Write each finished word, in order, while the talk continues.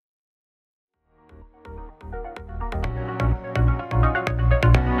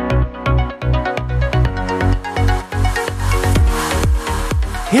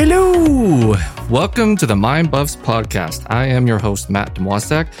Hello! Welcome to the Mind Buffs podcast. I am your host, Matt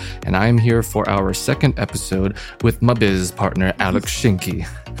Demwasak, and I am here for our second episode with my biz partner, Alex Shinky.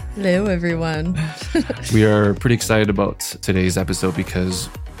 Hello, everyone. We are pretty excited about today's episode because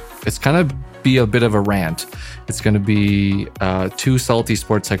it's kind of be a bit of a rant. It's going to be two salty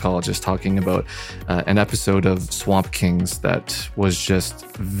sports psychologists talking about an episode of Swamp Kings that was just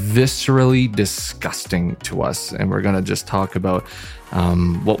viscerally disgusting to us. And we're going to just talk about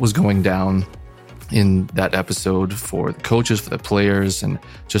what was going down in that episode for the coaches, for the players, and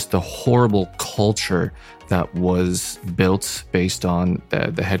just the horrible culture that was built based on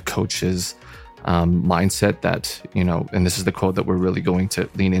the head coach's mindset that, you know, and this is the quote that we're really going to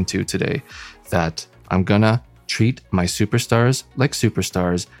lean into today, that I'm gonna treat my superstars like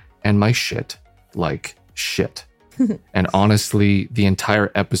superstars and my shit like shit. And honestly, the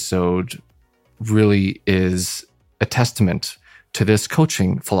entire episode really is a testament to this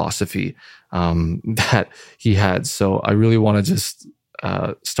coaching philosophy that he had. So I really want to just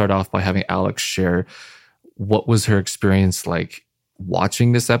start off by having Alex share what was her experience like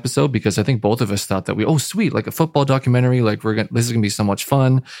watching this episode, because I think both of us thought that sweet, like a football documentary, like this is gonna be so much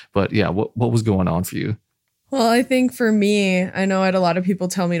fun. But yeah, what was going on for you? Well, I think for me, I know I had a lot of people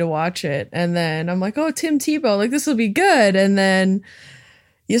tell me to watch it, and then I'm like, oh, Tim Tebow, like this will be good. And then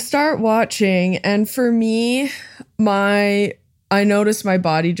you start watching, and for me, I noticed my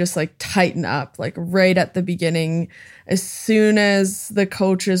body just like tighten up, like right at the beginning. As soon as the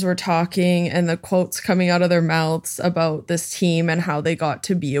coaches were talking and the quotes coming out of their mouths about this team and how they got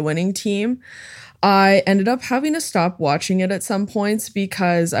to be a winning team, I ended up having to stop watching it at some points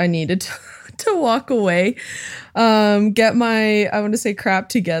because I needed to walk away, get my, I want to say, crap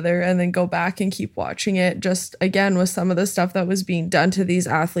together, and then go back and keep watching it. Just again, with some of the stuff that was being done to these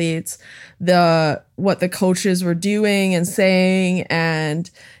athletes, what the coaches were doing and saying, and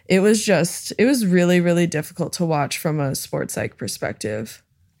it was really, really difficult to watch from a sports psych perspective.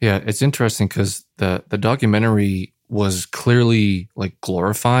 Yeah, it's interesting because the documentary was clearly like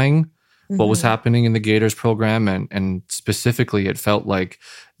glorifying what was happening in the Gators program, and specifically it felt like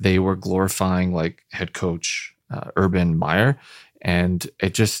they were glorifying like head coach Urban Meyer, and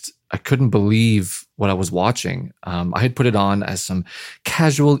I couldn't believe what I was watching. I had put it on as some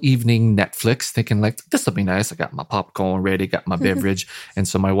casual evening Netflix, thinking like, this will be nice. I got my popcorn ready, got my beverage. And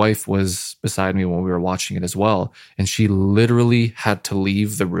so my wife was beside me when we were watching it as well. And she literally had to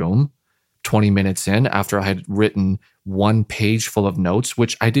leave the room 20 minutes in after I had written one page full of notes,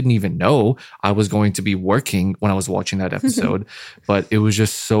 which I didn't even know I was going to be working when I was watching that episode. But it was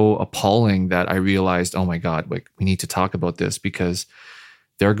just so appalling that I realized, oh my God, like we need to talk about this, because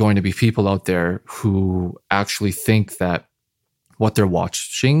there are going to be people out there who actually think that what they're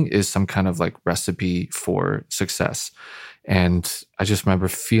watching is some kind of like recipe for success. And I just remember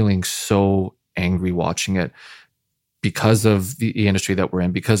feeling so angry watching it because of the industry that we're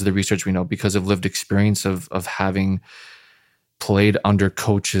in, because of the research we know, because of lived experience of having played under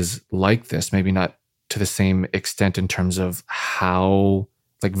coaches like this, maybe not to the same extent in terms of how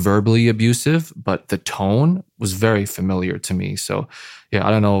like verbally abusive, but the tone was very familiar to me. So yeah,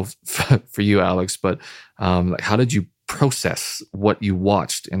 I don't know for you, Alex, but like how did you process what you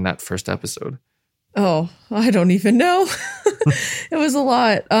watched in that first episode? Oh, I don't even know. It was a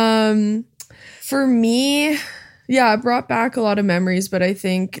lot. For me, yeah, it brought back a lot of memories, but I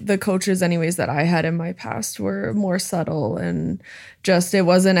think the coaches anyways that I had in my past were more subtle, and just it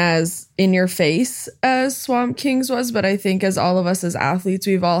wasn't as in your face as Swamp Kings was. But I think as all of us as athletes,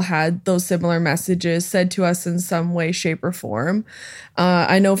 we've all had those similar messages said to us in some way, shape, or form.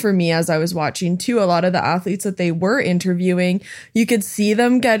 I know for me, as I was watching too, a lot of the athletes that they were interviewing, you could see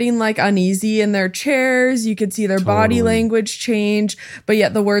them getting like uneasy in their chairs. You could see their body language change, but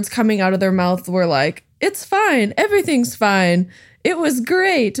yet the words coming out of their mouth were like, it's fine. Everything's fine. It was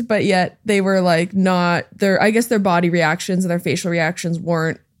great. But yet they were like I guess their body reactions and their facial reactions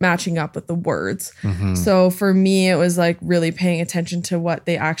weren't matching up with the words. So for me, it was like really paying attention to what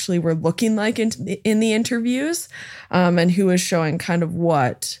they actually were looking like in the interviews, and who was showing kind of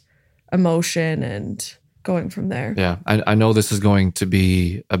what emotion and going from there. Yeah, I know this is going to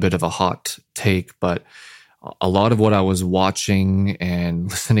be a bit of a hot take, but a lot of what I was watching and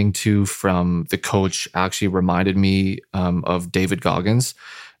listening to from the coach actually reminded me of David Goggins.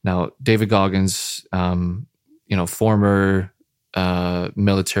 Now, David Goggins, former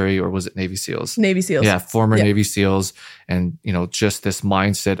military, or was it Navy SEALs? Navy SEALs. Yeah, former Navy SEALs. And, just this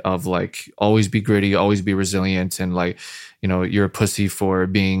mindset of like, always be gritty, always be resilient. And like, you're a pussy for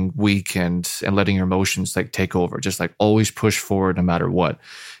being weak and letting your emotions like take over. Just like always push forward no matter what.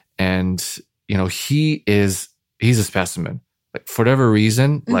 And, he's a specimen. like for whatever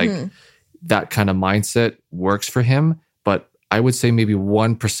reason, like that kind of mindset works for him. But I would say maybe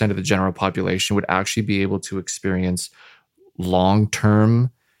 1% of the general population would actually be able to experience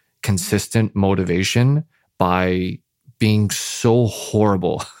long-term, consistent motivation by being so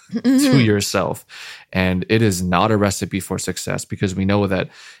horrible to yourself. And it is not a recipe for success, because we know that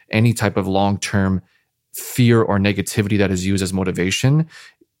any type of long-term fear or negativity that is used as motivation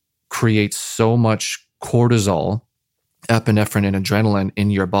creates so much cortisol, epinephrine, and adrenaline in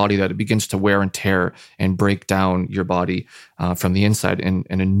your body that it begins to wear and tear and break down your body from the inside in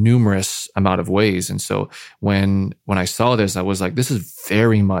a numerous amount of ways. And so when I saw this, I was like, this is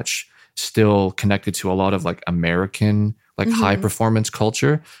very much still connected to a lot of like American, like high performance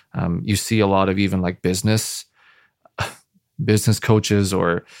culture. You see a lot of even like business coaches,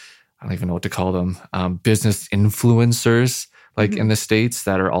 or I don't even know what to call them, business influencers, like in the States,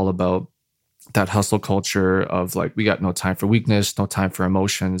 that are all about that hustle culture of like, we got no time for weakness, no time for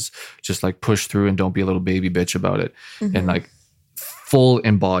emotions, just like push through and don't be a little baby bitch about it. And like full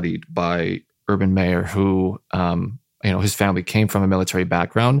embodied by Urban Meyer, who, his family came from a military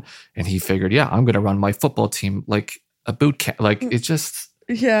background, and he figured, yeah, I'm going to run my football team like a boot camp. Like it just,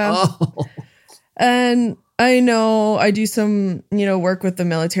 And I know I do some, work with the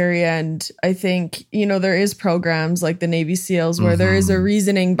military, and I think, there is programs like the Navy SEALs where there is a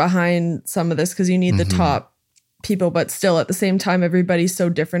reasoning behind some of this, because you need the top people, but still at the same time, everybody's so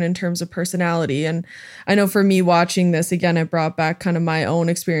different in terms of personality. And I know for me watching this, again, it brought back kind of my own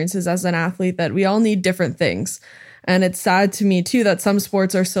experiences as an athlete, that we all need different things. And it's sad to me too that some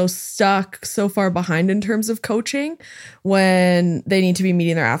sports are so stuck, so far behind in terms of coaching, when they need to be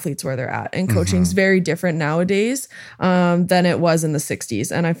meeting their athletes where they're at. And coaching is very different nowadays than it was in the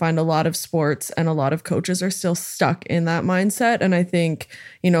 60s. And I find a lot of sports and a lot of coaches are still stuck in that mindset. And I think,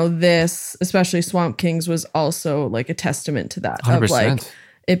 this, especially Swamp Kings, was also like a testament to that. 100%. Of like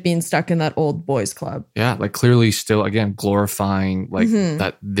it being stuck in that old boys club. Yeah, like clearly still, again, glorifying like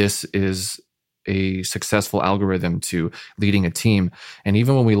that this is a successful algorithm to leading a team. And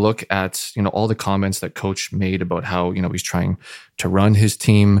even when we look at, all the comments that coach made about how, he's trying to run his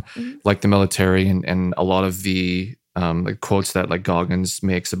team like the military, and a lot of the like quotes that like Goggins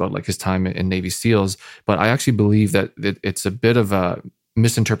makes about like his time in Navy SEALs. But I actually believe that it's a bit of a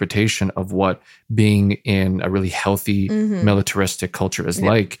misinterpretation of what being in a really healthy militaristic culture is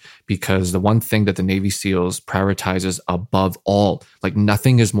like, because the one thing that the Navy SEALs prioritizes above all, like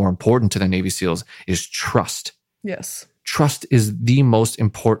nothing is more important to the Navy SEALs, is trust. Yes. Trust is the most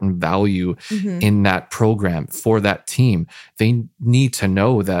important value in that program for that team. They need to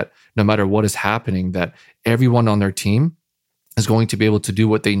know that no matter what is happening, that everyone on their team is going to be able to do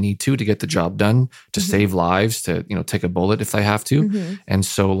what they need to get the job done, to save lives, to, take a bullet if they have to. And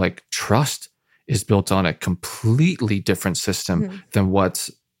so like trust is built on a completely different system than what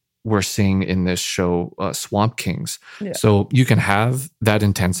we're seeing in this show, Swamp Kings. Yeah. So you can have that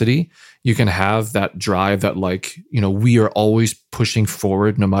intensity, you can have that drive that like, we are always pushing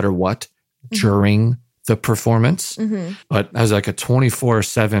forward no matter what during the performance, but as like a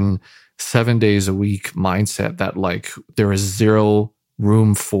 24/7, 7 days a week mindset that like there is zero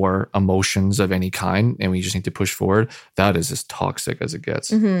room for emotions of any kind and we just need to push forward. That is as toxic as it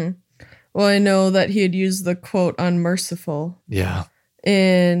gets. Well, I know that he had used the quote unmerciful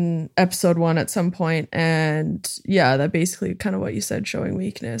in episode 1 at some point. And yeah, that basically kind of what you said, showing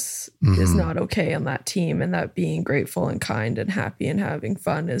weakness is not okay on that team, and that being grateful and kind and happy and having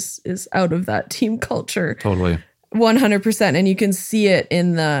fun is out of that team culture. Totally. 100%. And you can see it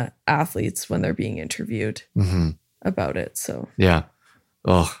in the athletes when they're being interviewed about it. So, yeah.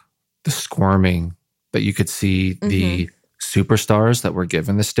 Oh, the squirming that you could see, the superstars that were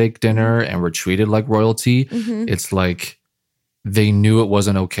given the steak dinner and were treated like royalty. It's like they knew it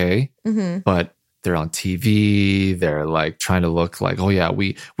wasn't okay, but they're on TV. They're like trying to look like, oh yeah,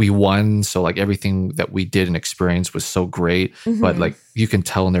 we won. So like everything that we did and experienced was so great. But like you can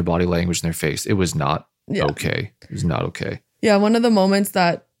tell in their body language in their face, it was not okay. It was not okay. Yeah. One of the moments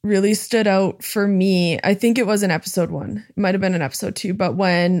that really stood out for me, I think it was in episode 1. It might have been in episode 2, but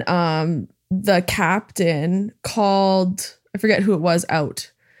when the captain called, I forget who it was,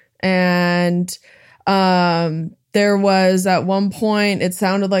 out. And there was at one point, it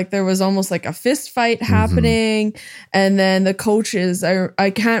sounded like there was almost like a fist fight happening. And then the coaches, I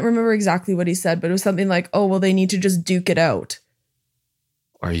can't remember exactly what he said, but it was something like, oh, well, they need to just duke it out.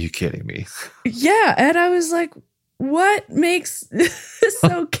 Are you kidding me? Yeah. And I was like, what makes this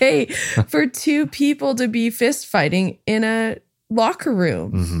okay for two people to be fist fighting in a locker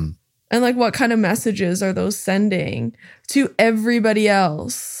room? And like, what kind of messages are those sending to everybody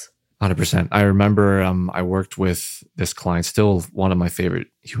else? 100%. I remember I worked with this client, still one of my favorite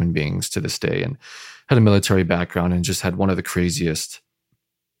human beings to this day, and had a military background and just had one of the craziest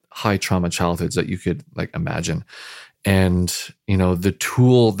high trauma childhoods that you could like imagine. And, you know, the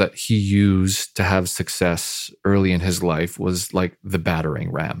tool that he used to have success early in his life was like the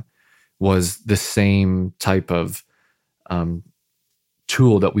battering ram, was the same type of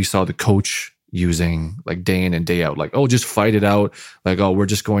tool that we saw the coach using like day in and day out. Like, oh, just fight it out. Like, oh, we're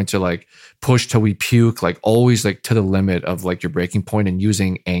just going to like push till we puke, like always like to the limit of like your breaking point, and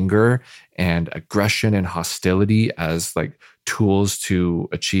using anger and aggression and hostility as like tools to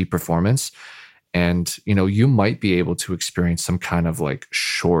achieve performance. And, you know, you might be able to experience some kind of like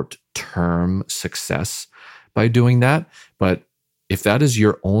short-term success by doing that. But if that is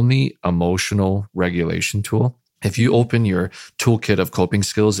your only emotional regulation tool, if you open your toolkit of coping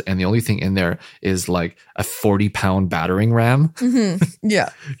skills and the only thing in there is like a 40-pound battering ram,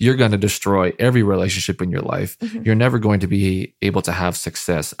 yeah, you're going to destroy every relationship in your life. You're never going to be able to have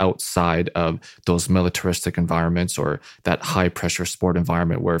success outside of those militaristic environments or that high pressure sport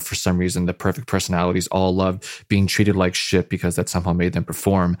environment where for some reason the perfect personalities all love being treated like shit because that somehow made them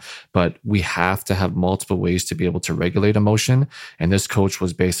perform. But we have to have multiple ways to be able to regulate emotion. And this coach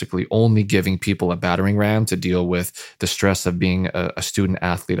was basically only giving people a battering ram to deal with the stress of being a student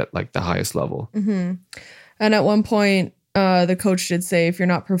athlete at like the highest level. And at one point, the coach did say, if you're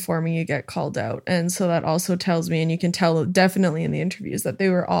not performing, you get called out. And so that also tells me, and you can tell definitely in the interviews, that they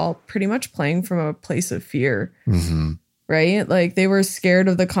were all pretty much playing from a place of fear, right? Like they were scared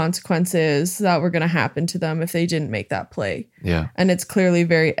of the consequences that were going to happen to them if they didn't make that play. Yeah. And it's clearly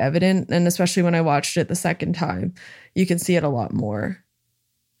very evident. And especially when I watched it the second time, you can see it a lot more.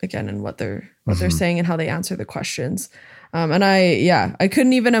 Again, in what they're saying and how they answer the questions. And I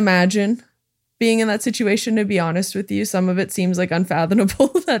couldn't even imagine being in that situation, to be honest with you. Some of it seems like unfathomable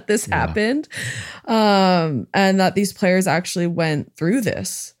that this happened. And that these players actually went through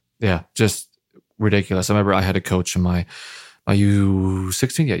this. Yeah, just ridiculous. I remember I had a coach in my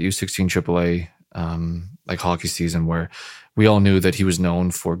U16 AAA like hockey season where we all knew that he was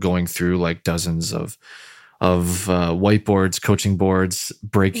known for going through like dozens of whiteboards, coaching boards,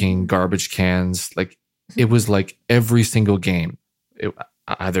 breaking garbage cans. Like it was like every single game,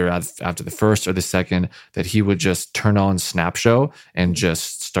 either after the first or the second, that he would just turn on Snap Show and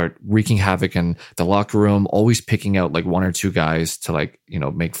just start wreaking havoc in the locker room, always picking out like one or two guys to like, you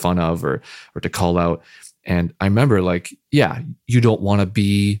know, make fun of or to call out. And I remember like, yeah, you don't want to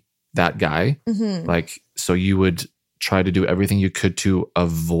be that guy. Like, so you would try to do everything you could to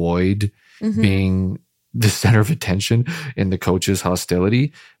avoid being the center of attention in the coach's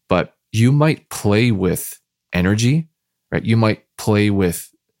hostility, but you might play with energy, right? You might play with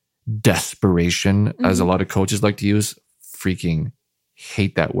desperation, as a lot of coaches like to use. Freaking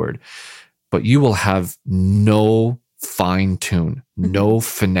hate that word. But you will have no fine tune, no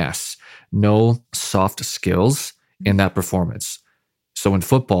finesse, no soft skills in that performance. So in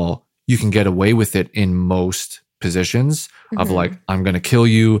football, you can get away with it in most positions of like, I'm going to kill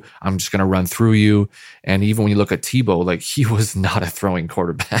you. I'm just going to run through you. And even when you look at Tebow, like he was not a throwing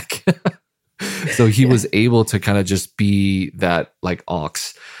quarterback. So he was able to kind of just be that like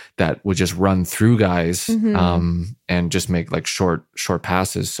ox that would just run through guys and just make like short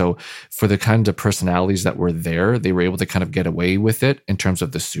passes. So for the kind of personalities that were there, they were able to kind of get away with it in terms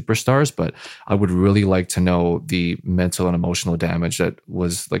of the superstars. But I would really like to know the mental and emotional damage that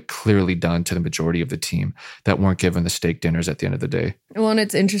was like clearly done to the majority of the team that weren't given the steak dinners at the end of the day. Well, and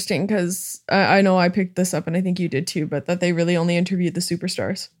it's interesting because I know I picked this up and I think you did too, but that they really only interviewed the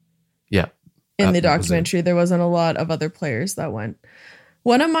superstars. Yeah. In the documentary, there wasn't a lot of other players that went.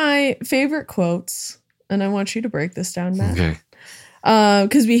 One of my favorite quotes, and I want you to break this down, Matt. Okay.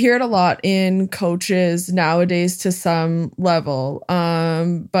 Because we hear it a lot in coaches nowadays to some level.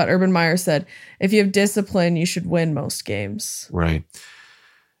 But Urban Meyer said, if you have discipline, you should win most games. Right.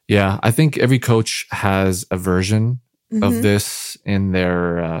 Yeah. I think every coach has a version of this in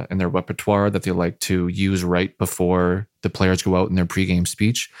their repertoire that they like to use right before the players go out in their pregame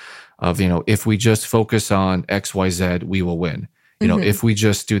speech of, you know, if we just focus on X, Y, Z, we will win. You know, if we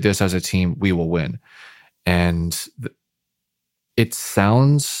just do this as a team, we will win. And it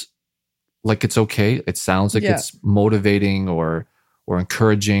sounds like it's okay. It sounds like it's motivating or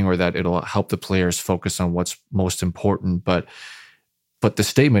encouraging, or that it'll help the players focus on what's most important. But the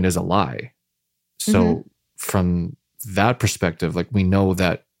statement is a lie. So from that perspective, like we know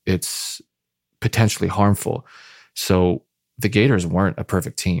that it's potentially harmful. So the Gators weren't a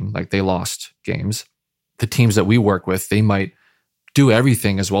perfect team. Like they lost games. The teams that we work with, they might do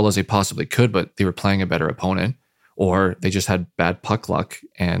everything as well as they possibly could, but they were playing a better opponent, or they just had bad puck luck,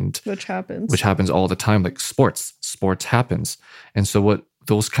 and which which happens all the time. Like sports happens. And so what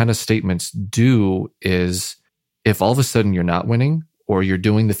those kind of statements do is, if all of a sudden you're not winning, or you're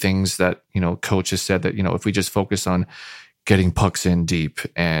doing the things that, coach has said that, if we just focus on getting pucks in deep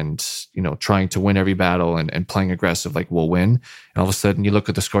and, trying to win every battle and playing aggressive, like we'll win. And all of a sudden you look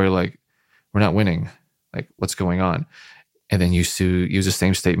at the score, you're like, we're not winning. Like, what's going on? And then you use the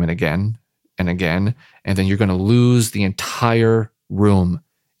same statement again and again, and then you're going to lose the entire room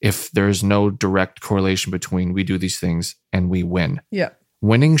if there's no direct correlation between we do these things and we win. Yeah.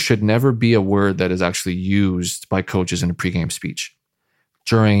 Winning should never be a word that is actually used by coaches in a pregame speech.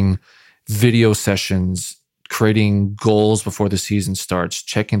 During video sessions, creating goals before the season starts,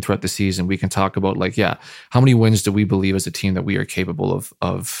 checking throughout the season, we can talk about how many wins do we believe as a team that we are capable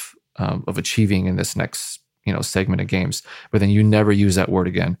of achieving in this next segment of games. But then you never use that word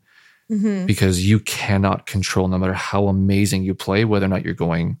again, because you cannot control, no matter how amazing you play, whether or not you're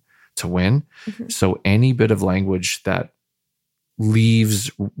going to win. So any bit of language that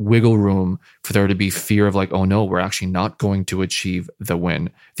leaves wiggle room for there to be fear of like, oh no, we're actually not going to achieve the win,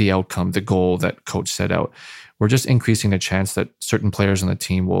 the outcome, the goal that coach set out, we're just increasing the chance that certain players on the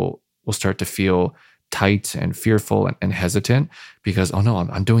team will start to feel tight and fearful and hesitant, because, oh no,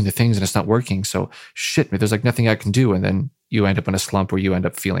 I'm doing the things and it's not working. So shit, there's like nothing I can do. And then you end up in a slump where you end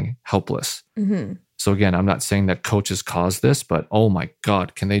up feeling helpless. So again, I'm not saying that coaches cause this, but oh my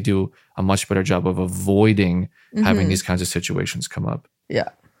God, can they do a much better job of avoiding having these kinds of situations come up? Yeah,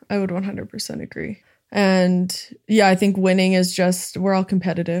 I would 100% agree. And yeah, I think winning is just, we're all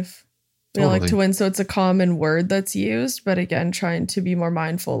competitive. We all like to win. So it's a common word that's used, but again, trying to be more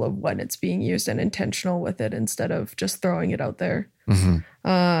mindful of when it's being used and intentional with it instead of just throwing it out there.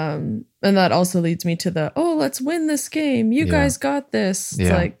 And that also leads me to let's win this game. You guys got this. It's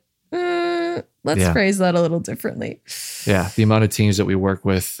like, let's phrase that a little differently. Yeah. The amount of teams that we work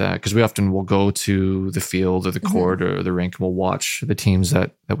with, because we often will go to the field or the court or the rink and we'll watch the teams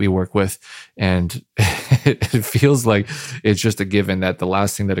that we work with. And it feels like it's just a given that the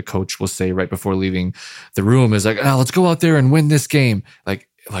last thing that a coach will say right before leaving the room is like, oh, let's go out there and win this game.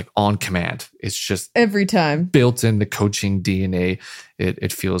 Like on command. It's just every time built in the coaching DNA,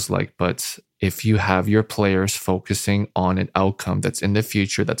 it feels like. But if you have your players focusing on an outcome that's in the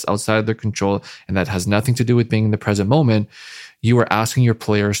future, that's outside of their control, and that has nothing to do with being in the present moment, you are asking your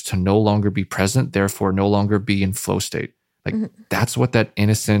players to no longer be present, therefore no longer be in flow state. Like that's what that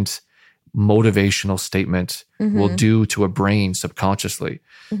innocent motivational statement will do to a brain subconsciously.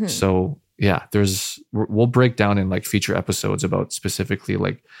 So yeah, we'll break down in like future episodes about specifically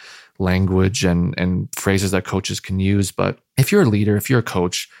like language and phrases that coaches can use. But if you're a leader, if you're a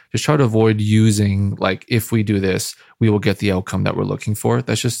coach, just try to avoid using like, if we do this, we will get the outcome that we're looking for.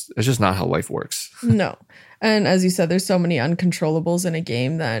 That's just not how life works. No. And as you said, there's so many uncontrollables in a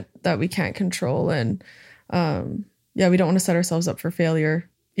game that we can't control. And we don't want to set ourselves up for failure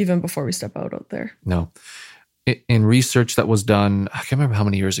even before we step out there. No. In research that was done, I can't remember how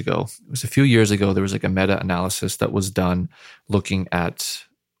many years ago. It was a few years ago. There was like a meta-analysis that was done looking at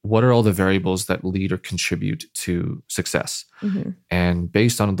what are all the variables that lead or contribute to success. And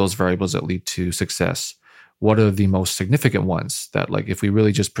based on those variables that lead to success, what are the most significant ones that, like, if we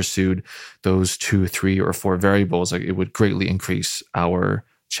really just pursued those 2, 3, or 4 variables, like it would greatly increase our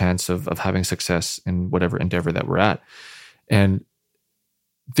chance of having success in whatever endeavor that we're at. And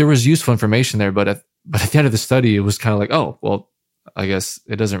there was useful information there, but at the end of the study, it was kind of like, oh, well, I guess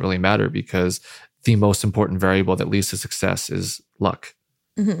it doesn't really matter because the most important variable that leads to success is luck.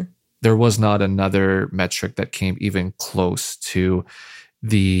 There was not another metric that came even close to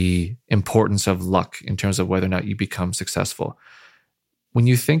the importance of luck in terms of whether or not you become successful. When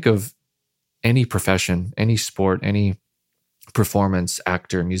you think of any profession, any sport, any performance,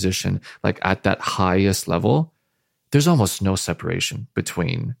 actor, musician, like at that highest level, there's almost no separation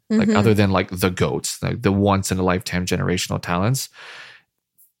between, like, other than like the GOATs, like the once in a lifetime generational talents.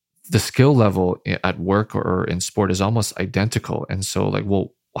 The skill level at work or in sport is almost identical. And so, like,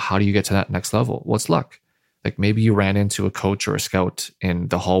 well, how do you get to that next level? Well, it's luck. Like maybe you ran into a coach or a scout in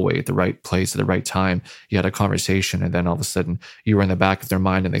the hallway at the right place at the right time. You had a conversation, and then all of a sudden you were in the back of their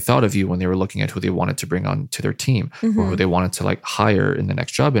mind and they thought of you when they were looking at who they wanted to bring on to their team or who they wanted to like hire in the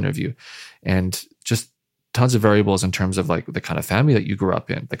next job interview. And just tons of variables in terms of like the kind of family that you grew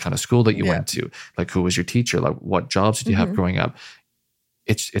up in, the kind of school that you went to, like who was your teacher, like what jobs did you have growing up.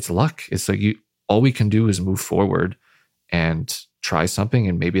 It's luck. It's like all we can do is move forward and try something,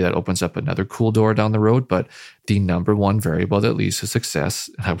 and maybe that opens up another cool door down the road. But the number one variable that leads to success,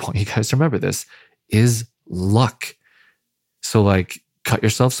 and I want you guys to remember this, is luck. So like cut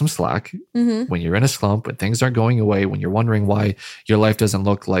yourself some slack when you're in a slump, when things aren't going away, when you're wondering why your life doesn't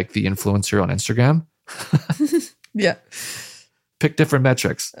look like the influencer on Instagram. Yeah. Pick different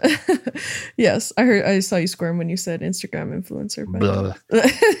metrics. Yes. I saw you squirm when you said Instagram influencer.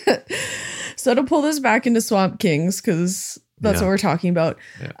 So to pull this back into Swamp Kings, because that's what we're talking about.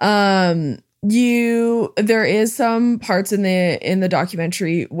 Yeah. There is some parts in the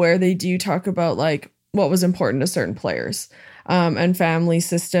documentary where they do talk about like what was important to certain players. And family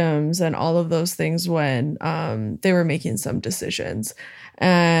systems and all of those things when they were making some decisions.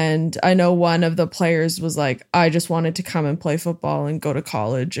 And I know one of the players was like, I just wanted to come and play football and go to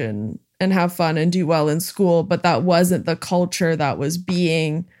college and have fun and do well in school. But that wasn't the culture that was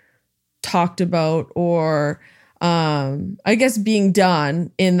being talked about or I guess being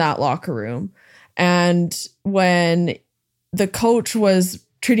done in that locker room. And when the coach was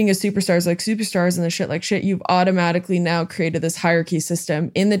treating his superstars like superstars and the shit like shit, you've automatically now created this hierarchy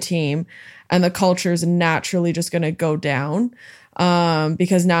system in the team and the culture is naturally just going to go down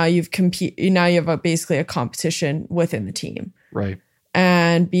because now you have basically a competition within the team. Right.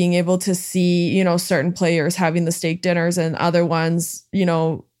 And being able to see, certain players having the steak dinners and other ones,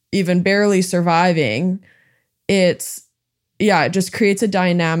 even barely surviving, it just creates a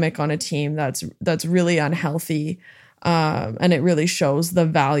dynamic on a team that's really unhealthy. And it really shows the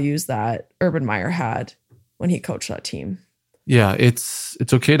values that Urban Meyer had when he coached that team. Yeah, it's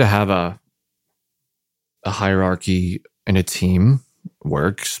okay to have a hierarchy in a team,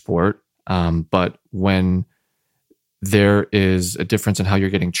 work, sport, but when there is a difference in how you're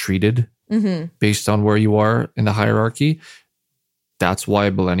getting treated based on where you are in the hierarchy, that's why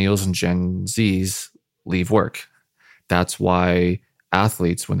millennials and Gen Zs leave work. That's why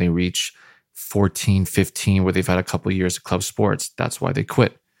athletes, when they reach 14, 15, where they've had a couple of years of club sports, that's why they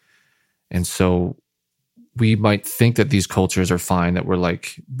quit. And so we might think that these cultures are fine, that we're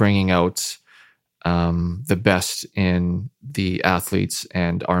like bringing out the best in the athletes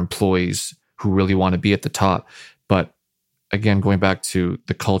and our employees who really want to be at the top. But again, going back to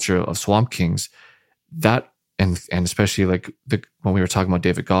the culture of Swamp Kings, that and especially like when we were talking about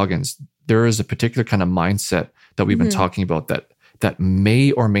David Goggins, there is a particular kind of mindset that we've been talking about that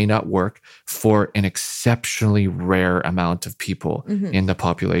may or may not work for an exceptionally rare amount of people in the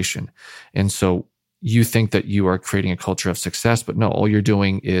population. And so you think that you are creating a culture of success, but no, all you're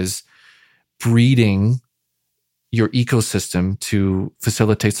doing is breeding your ecosystem to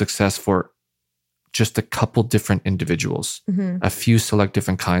facilitate success for just a couple different individuals, a few select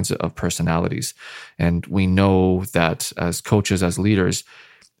different kinds of personalities. And we know that as coaches, as leaders,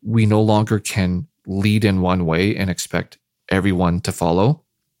 we no longer can lead in one way and expect everyone to follow.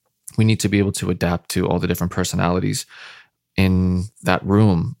 We need to be able to adapt to all the different personalities in that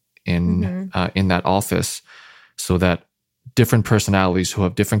room, in that office, so that different personalities who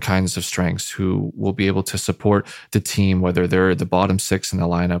have different kinds of strengths, who will be able to support the team, whether they're the bottom six in the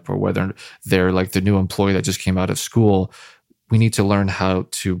lineup or whether they're like the new employee that just came out of school. We need to learn how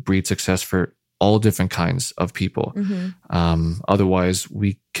to breed success for all different kinds of people. Otherwise,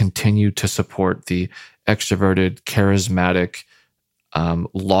 we continue to support the extroverted, charismatic,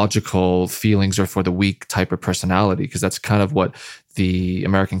 logical feelings are for the weak type of personality, because that's kind of what the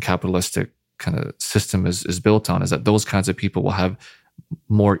American capitalistic kind of system is built on, is that those kinds of people will have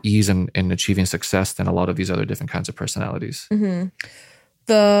more ease in achieving success than a lot of these other different kinds of personalities.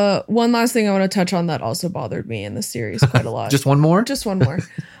 The one last thing I want to touch on that also bothered me in the series quite a lot. Just one more? Just one more.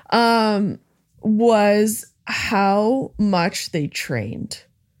 Was how much they trained.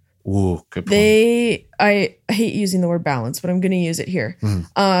 Ooh, good point. I hate using the word balance, but I'm going to use it here.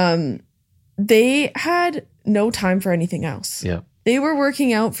 They had no time for anything else. Yeah. They were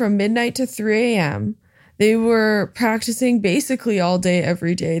working out from midnight to 3 a.m. They were practicing basically all day,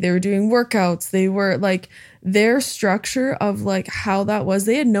 every day. They were doing workouts. They were like, their structure of like how that was,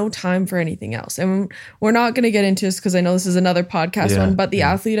 they had no time for anything else. And we're not going to get into this because I know this is another podcast one, but the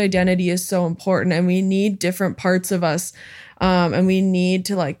athlete identity is so important and we need different parts of us. And we need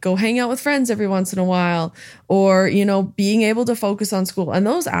to like go hang out with friends every once in a while, or, being able to focus on school. And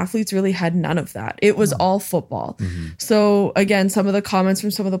those athletes really had none of that. It was all football. So again, some of the comments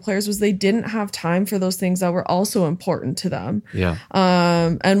from some of the players was they didn't have time for those things that were also important to them. Yeah.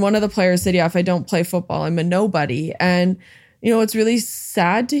 And one of the players said, if I don't play football, I'm a nobody. And, it's really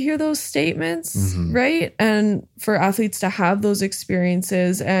sad to hear those statements, right? And for athletes to have those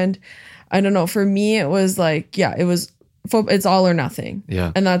experiences. And I don't know, for me, it was like, it's all or nothing.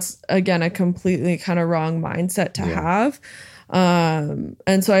 Yeah. And that's, again, a completely kind of wrong mindset to have.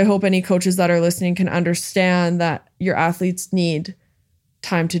 And so I hope any coaches that are listening can understand that your athletes need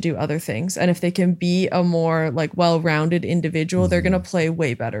time to do other things. And if they can be a more like well-rounded individual, they're going to play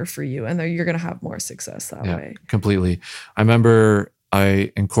way better for you, and you're going to have more success that way. Completely. I remember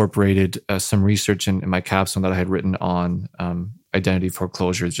I incorporated some research in my capstone that I had written on identity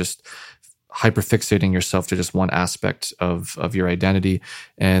foreclosure, just hyperfixating yourself to just one aspect of your identity.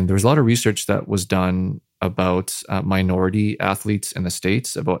 And there was a lot of research that was done about minority athletes in the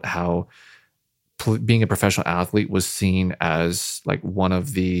States, about how being a professional athlete was seen as like one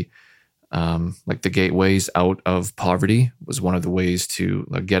of the like the gateways out of poverty, was one of the ways to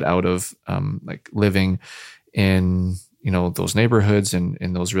get out of like living in, you know, those neighborhoods and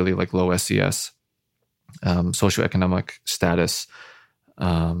in those really like low SES socioeconomic status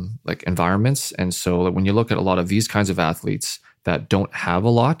like environments. And so when you look at a lot of these kinds of athletes that don't have a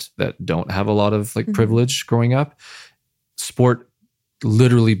lot, of like privilege growing up, sport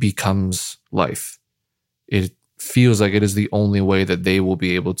literally becomes life. It feels like it is the only way that they will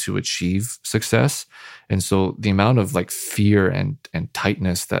be able to achieve success. And so the amount of like fear and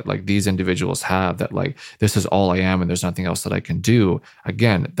tightness that like these individuals have, that like, this is all I am and there's nothing else that I can do,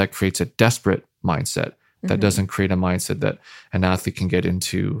 again, that creates a desperate mindset. That doesn't create a mindset that an athlete can get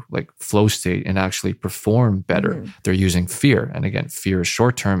into like flow state and actually perform better. They're using fear. And again, fear is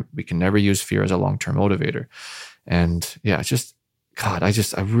short term. We can never use fear as a long-term motivator. And yeah, it's just, God,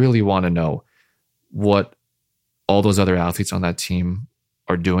 I really want to know what all those other athletes on that team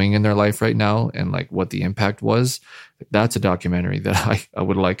are doing in their life right now, and like what the impact was. That's a documentary that I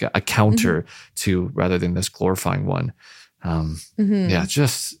would like a counter to, rather than this glorifying one. Yeah,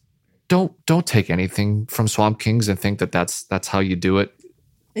 just don't take anything from Swamp Kings and think that that's how you do it.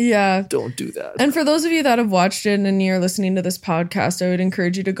 Yeah. Don't do that. And for those of you that have watched it and you're listening to this podcast, I would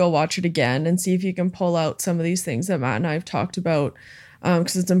encourage you to go watch it again and see if you can pull out some of these things that Matt and I have talked about,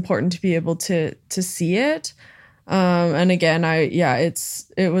 because it's important to be able to see it. And again,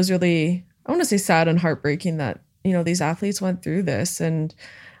 it was really, I want to say, sad and heartbreaking that, you know, these athletes went through this, and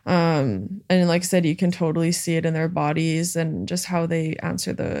like I said, you can totally see it in their bodies and just how they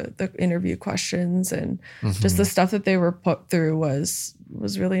answer the interview questions, and just the stuff that they were put through was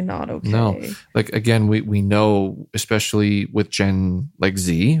really not okay. No, like again, we know, especially with Gen like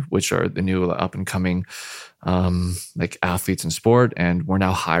Z, which are the new up and coming like athletes in sport, and we're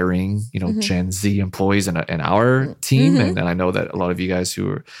now hiring, you know, Gen Z employees in our team, and I know that a lot of you guys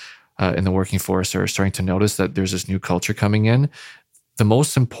who are in the working force are starting to notice that there's this new culture coming in. The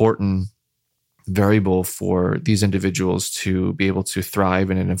most important variable for these individuals to be able to thrive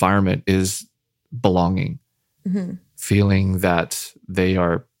in an environment is belonging, feeling that they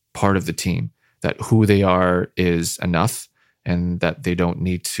are part of the team, that who they are is enough, and that they don't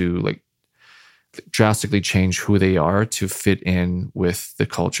need to like drastically change who they are to fit in with the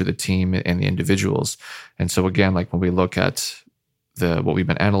culture, the team, and the individuals. And so again, like when we look at what we've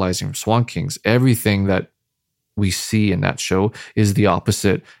been analyzing from Swan Kings, everything that we see in that show is the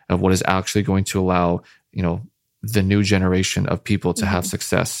opposite of what is actually going to allow, you know, the new generation of people to have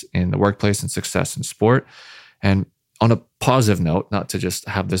success in the workplace and success in sport. And on a positive note, not to just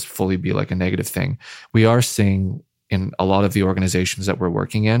have this fully be like a negative thing, we are seeing in a lot of the organizations that we're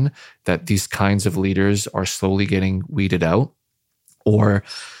working in that these kinds of leaders are slowly getting weeded out. Or,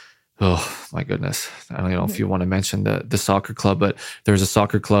 oh my goodness, I don't know if you want to mention the soccer club, but there's a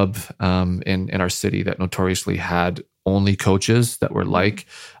soccer club in our city that notoriously had only coaches that were like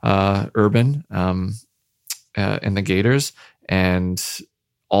Urban and the Gators. And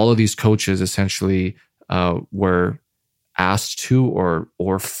all of these coaches essentially were asked to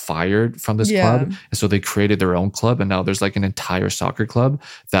or fired from this club. And so they created their own club. And now there's like an entire soccer club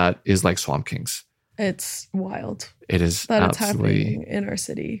that is like Swamp Kings. It's wild. It is that it's happening in our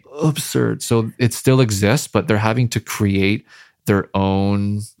city. Absurd. So it still exists, but they're having to create their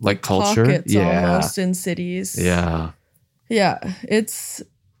own like culture. Pockets almost in cities. Yeah. It's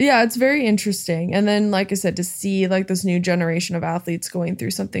very interesting. And then, like I said, to see like this new generation of athletes going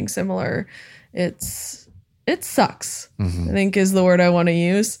through something similar, it sucks, I think is the word I want to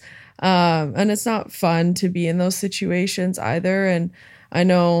use. And it's not fun to be in those situations either. And I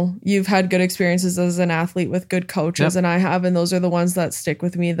know you've had good experiences as an athlete with good coaches, and I have, and those are the ones that stick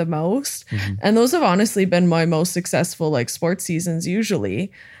with me the most. And those have honestly been my most successful like sports seasons usually,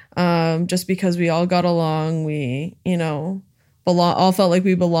 just because we all got along, we, you know, all felt like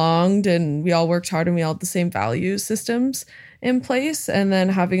we belonged, and we all worked hard, and we all had the same value systems in place. And then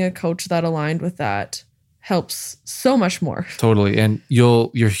having a coach that aligned with that helps so much more. Totally. And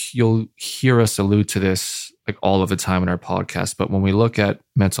you'll hear us allude to this like all of the time in our podcast. But when we look at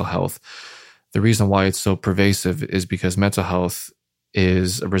mental health, the reason why it's so pervasive is because mental health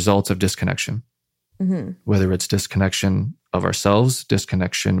is a result of disconnection, whether it's disconnection of ourselves,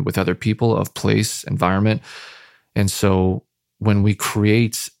 disconnection with other people, of place, environment. And so when we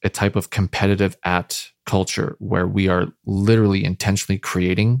create a type of competitive at culture where we are literally intentionally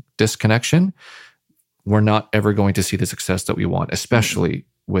creating disconnection, we're not ever going to see the success that we want, especially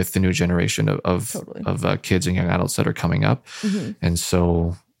with the new generation of kids and young adults that are coming up. And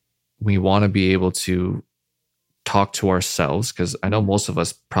so we want to be able to talk to ourselves, because I know most of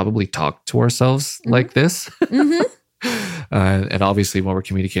us probably talk to ourselves like this. And obviously when we're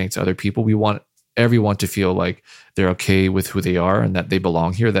communicating to other people, we want everyone to feel like they're okay with who they are and that they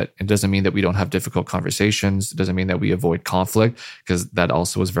belong here. That it doesn't mean that we don't have difficult conversations. It doesn't mean that we avoid conflict, because that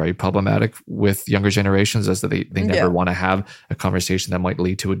also is very problematic with younger generations, as that they never want to have a conversation that might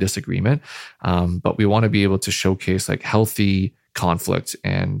lead to a disagreement. But we want to be able to showcase like healthy conflict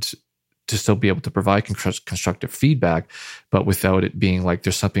and to still be able to provide constructive feedback, but without it being like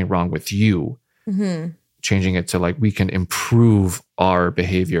there's something wrong with you. Changing it to like we can improve our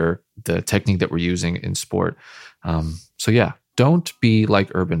behavior, the technique that we're using in sport. So yeah, don't be like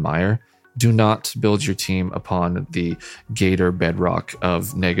Urban Meyer. Do not build your team upon the Gator bedrock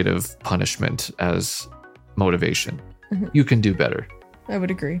of negative punishment as motivation. You can do better. I would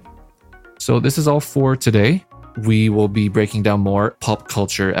agree. So this is all for today. We will be breaking down more pop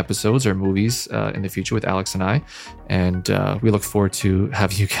culture episodes or movies in the future with Alex and I. And we look forward to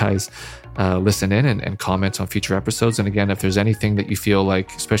have you guys listen in and comment on future episodes. And again, if there's anything that you feel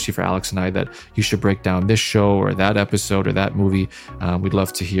like, especially for Alex and I, that you should break down this show or that episode or that movie, we'd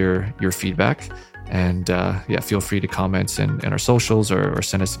love to hear your feedback. And feel free to comment in our socials or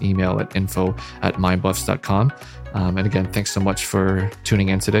send us an email at info@mindbuffs.com. And again, thanks so much for tuning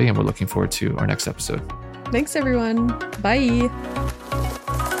in today. And we're looking forward to our next episode. Thanks, everyone. Bye.